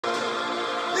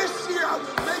I will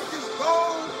make this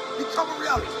goal become a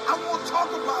reality. I won't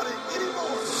talk about it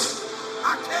anymore.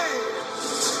 I can.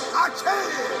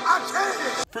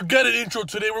 Forget an intro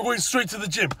today. We're going straight to the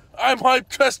gym. I'm hyped,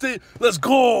 chest day. Let's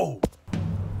go.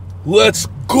 Let's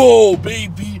go,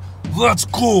 baby. Let's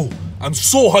go. I'm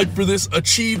so hyped for this.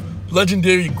 Achieve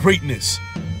legendary greatness.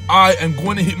 I am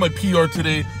going to hit my PR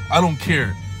today. I don't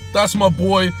care. That's my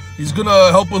boy. He's going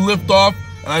to help with lift off.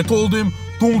 And I told him,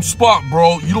 don't spot,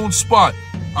 bro. You don't spot.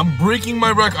 I'm breaking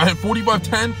my record. I hit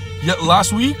 45-10 yet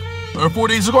last week, or 4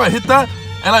 days ago. I hit that,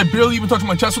 and I barely even touched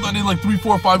my chest with that. I did like 3,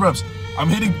 4, 5 reps. I'm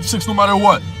hitting 6 no matter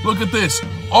what. Look at this.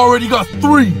 Already got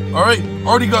 3, all right?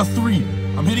 Already got 3.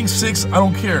 I'm hitting 6. I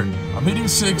don't care. I'm hitting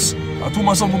 6. I told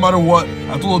myself no matter what.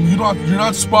 I told him, you're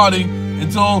not spotting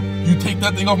until you take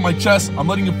that thing off my chest. I'm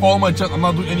letting it fall on my chest. I'm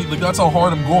not doing anything. Like, that's how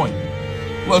hard I'm going.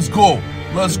 Let's go.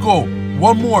 Let's go.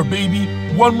 One more, baby.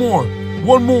 One more.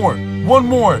 One more. One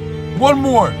more. One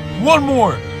more. One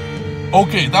more.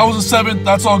 Okay, that was a 7.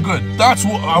 That's all good. That's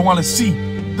what I want to see.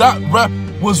 That rep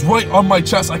was right on my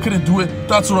chest. I couldn't do it.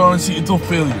 That's what I want to see until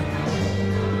failure.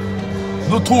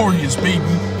 Notorious, baby,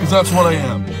 because that's what I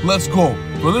am. Let's go.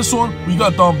 For this one, we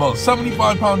got dumbbells.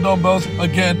 75-pound dumbbells.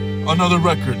 Again, another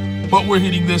record. But we're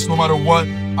hitting this no matter what.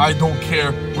 I don't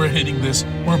care. We're hitting this.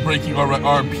 We're breaking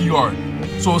our PR.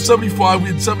 So 75, we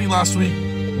did 70 last week.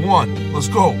 1. Let's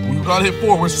go. We gotta hit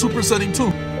 4. We're supersetting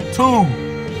 2.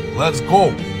 2. Let's go.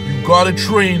 You gotta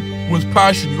train with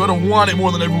passion. You gotta want it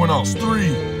more than everyone else. 3.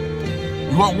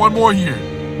 We want one more here.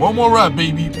 One more rep,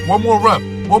 baby. One more rep.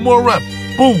 One more rep.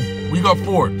 Boom. We got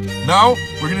 4. Now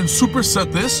we're gonna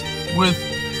superset this with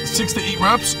 6 to 8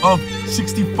 reps of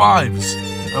 65s.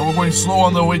 And we're going slow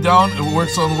on the way down. It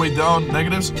works on the way down,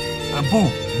 negatives. And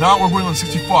boom. Now we're going on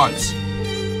 65s.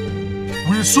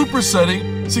 We're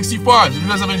supersetting 65s. If you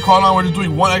guys haven't caught on, we're just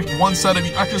doing one set of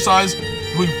each exercise,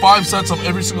 doing 5 sets of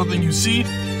every single thing you see.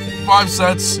 5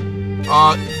 sets.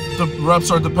 The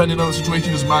reps are dependent on the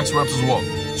situation, just max reps as well.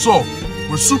 So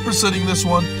we're supersetting this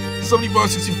one, 75,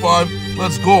 65.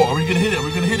 Let's go. Are we gonna hit it? Are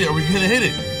we gonna hit it? Are we gonna hit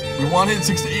it? We want to hit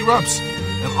 6 to 8 reps,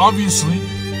 and obviously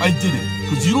I did it.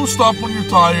 Because you don't stop when you're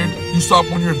tired. You stop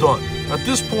when you're done. At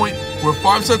this point, we're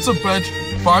 5 sets of bench,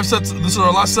 5 sets. This is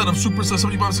our last set of superset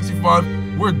 75, 65.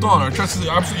 We're done. Our chest is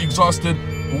absolutely exhausted,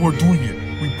 but we're doing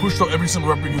it. We pushed out every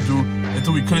single rep we could do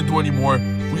until we couldn't do anymore.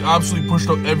 We absolutely pushed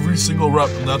out every single rep,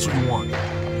 and that's what we want.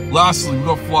 Lastly, we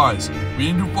got flies. We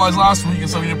didn't do flies last week,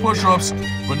 instead we did push-ups,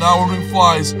 but now we're doing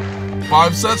flies.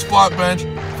 5 sets flat bench,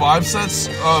 5 sets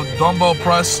dumbbell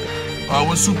press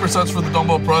with supersets for the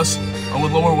dumbbell press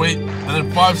with lower weight, and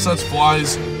then 5 sets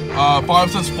flies.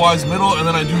 5 sets flies middle, and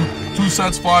then I do 2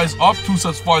 sets flies up, 2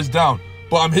 sets flies down.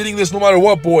 But I'm hitting this no matter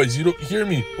what, boys. You don't hear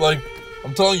me. Like,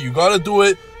 I'm telling you, you gotta do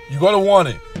it. You gotta want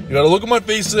it. You gotta look at my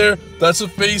face there. That's a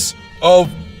face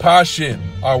of passion.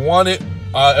 I want it.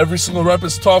 Every single rep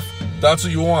is tough. That's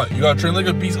what you want. You gotta train like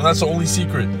a beast, and that's the only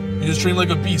secret. You just train like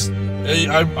a beast. Hey,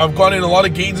 I've gotten a lot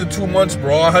of gains in 2 months,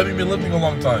 bro. I haven't been lifting a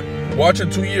long time. Watch in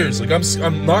 2 years. Like,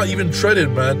 I'm not even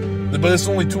shredded, man. But it's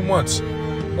only 2 months.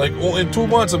 Like, in 2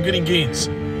 months, I'm getting gains.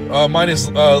 Minus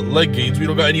leg gains. We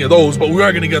don't got any of those, but we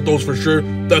are gonna get those for sure.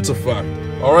 That's a fact.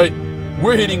 All right,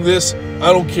 we're hitting this.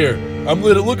 I don't care. I'm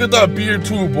lit. Look at that beard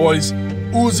too, boys.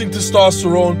 Oozing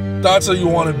testosterone. That's how you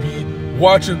want to be.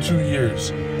 Watch in 2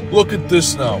 years. Look at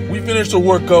this now. We finished the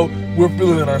workout. We're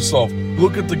feeling it ourselves.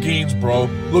 Look at the gains, bro.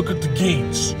 Look at the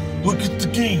gains. Look at the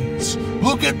gains.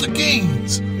 Look at the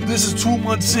gains. This is 2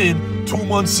 months in. 2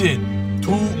 months in.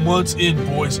 2 months in,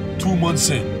 boys. 2 months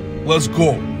in. Let's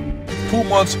go. 2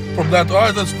 months from that. All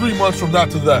right, that's 3 months from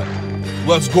that to that.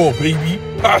 Let's go, baby.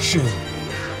 Passion.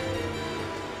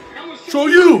 Show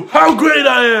you how great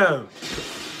I am.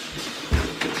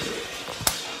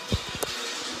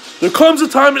 There comes a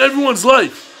time in everyone's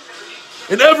life,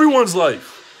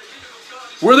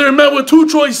 where they're met with 2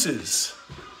 choices.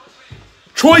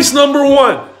 Choice number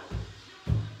 1,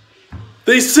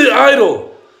 they sit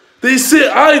idle. They sit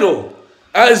idle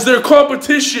as their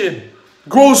competition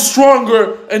grows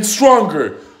stronger and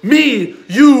stronger. Me,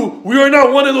 you, we are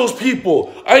not one of those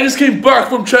people. I just came back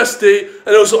from chest day,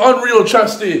 and it was an unreal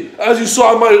chest day, as you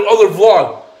saw in my other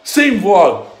vlog. Same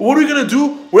vlog. What are we going to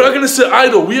do? We're not going to sit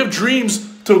idle. We have dreams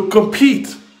to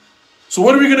compete. So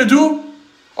what are we going to do?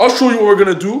 I'll show you what we're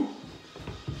going to do.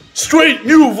 Straight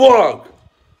new vlog.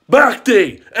 Back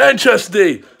day and chest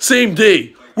day, same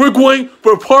day. We're going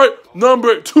for part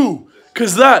number 2,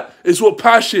 because that is what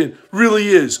passion really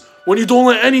is. When you don't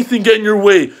let anything get in your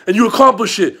way and you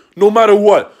accomplish it no matter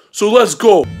what. So let's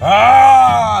go.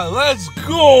 Let's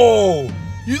go.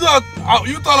 You thought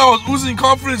I was oozing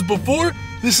confidence before?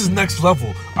 This is next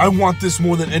level. I want this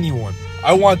more than anyone.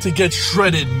 I want to get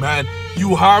shredded, man.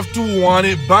 You have to want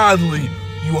it badly.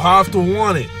 You have to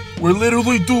want it. We're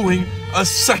literally doing a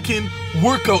second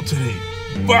workout today.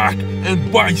 Back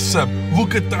and bicep.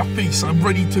 Look at that face. I'm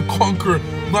ready to conquer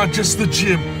not just the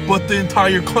gym, but the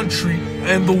entire country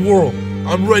and the world.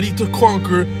 I'm ready to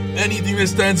conquer anything that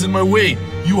stands in my way.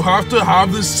 You have to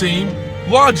have the same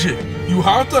logic. You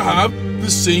have to have the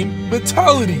same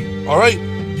mentality. Alright?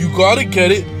 You gotta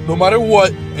get it no matter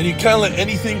what, and you can't let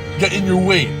anything get in your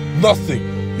way.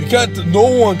 Nothing. You can't,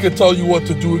 no one can tell you what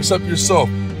to do except yourself.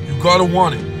 You gotta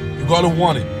want it. You gotta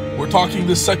want it. We're talking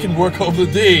the second workout of the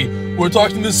day. We're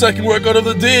talking the second workout of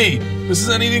the day. This is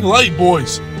anything light,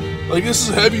 boys. Like, this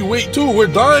is heavy weight too. We're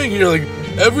dying here. Like,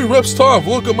 every rep's tough.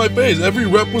 Look at my face. Every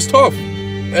rep was tough.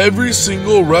 Every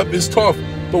single rep is tough,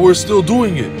 but we're still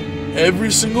doing it.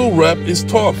 Every single rep is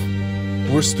tough.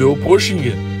 We're still pushing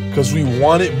it because we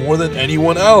want it more than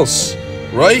anyone else.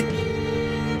 Right?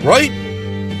 Right?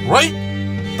 Right?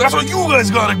 That's why you guys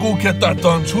gotta go get that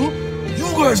done too.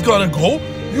 You guys gotta go.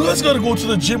 You guys gotta go to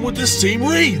the gym with this same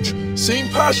rage, same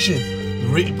passion.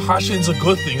 Passion's a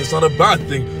good thing. It's not a bad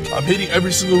thing. I'm hitting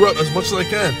every single rep as much as I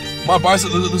can. My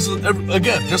bicep, this is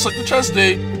again, just like the chest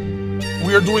day,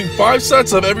 we are doing 5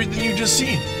 sets of everything you just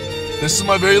seen. This is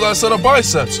my very last set of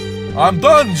biceps. I'm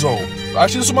done, Zoe.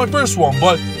 Actually, this is my first one,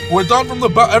 but we're done from the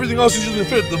back. Everything else is usually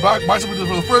fit. The back bicep we did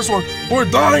for the first one. We're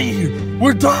dying here.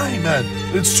 We're dying, man.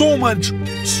 It's so much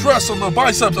stress on the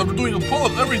biceps after doing a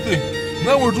pull-up, everything.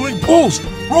 Now we're doing pulls,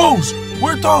 rows.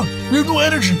 We're done. We have no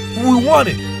energy. We want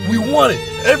it. We want it.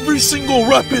 Every single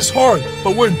rep is hard,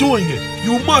 but we're doing it.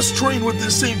 You must train with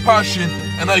this same passion,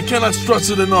 and I cannot stress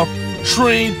it enough.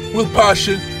 Train with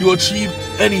passion. You'll achieve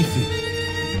anything.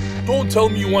 Don't tell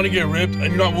me you want to get ripped and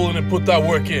you're not willing to put that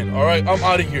work in, alright? I'm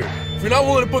out of here. If you're not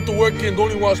willing to put the work in,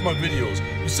 don't even watch my videos.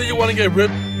 You say you want to get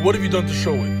ripped, what have you done to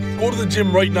show it? Go to the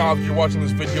gym right now if you're watching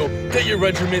this video. Get your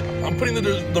regimen. I'm putting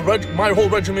my whole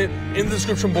regimen in the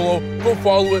description below. Go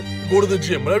follow it. Go to the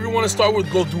gym. Whatever you want to start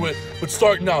with, go do it. But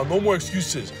start now. No more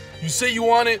excuses. You say you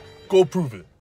want it, go prove it.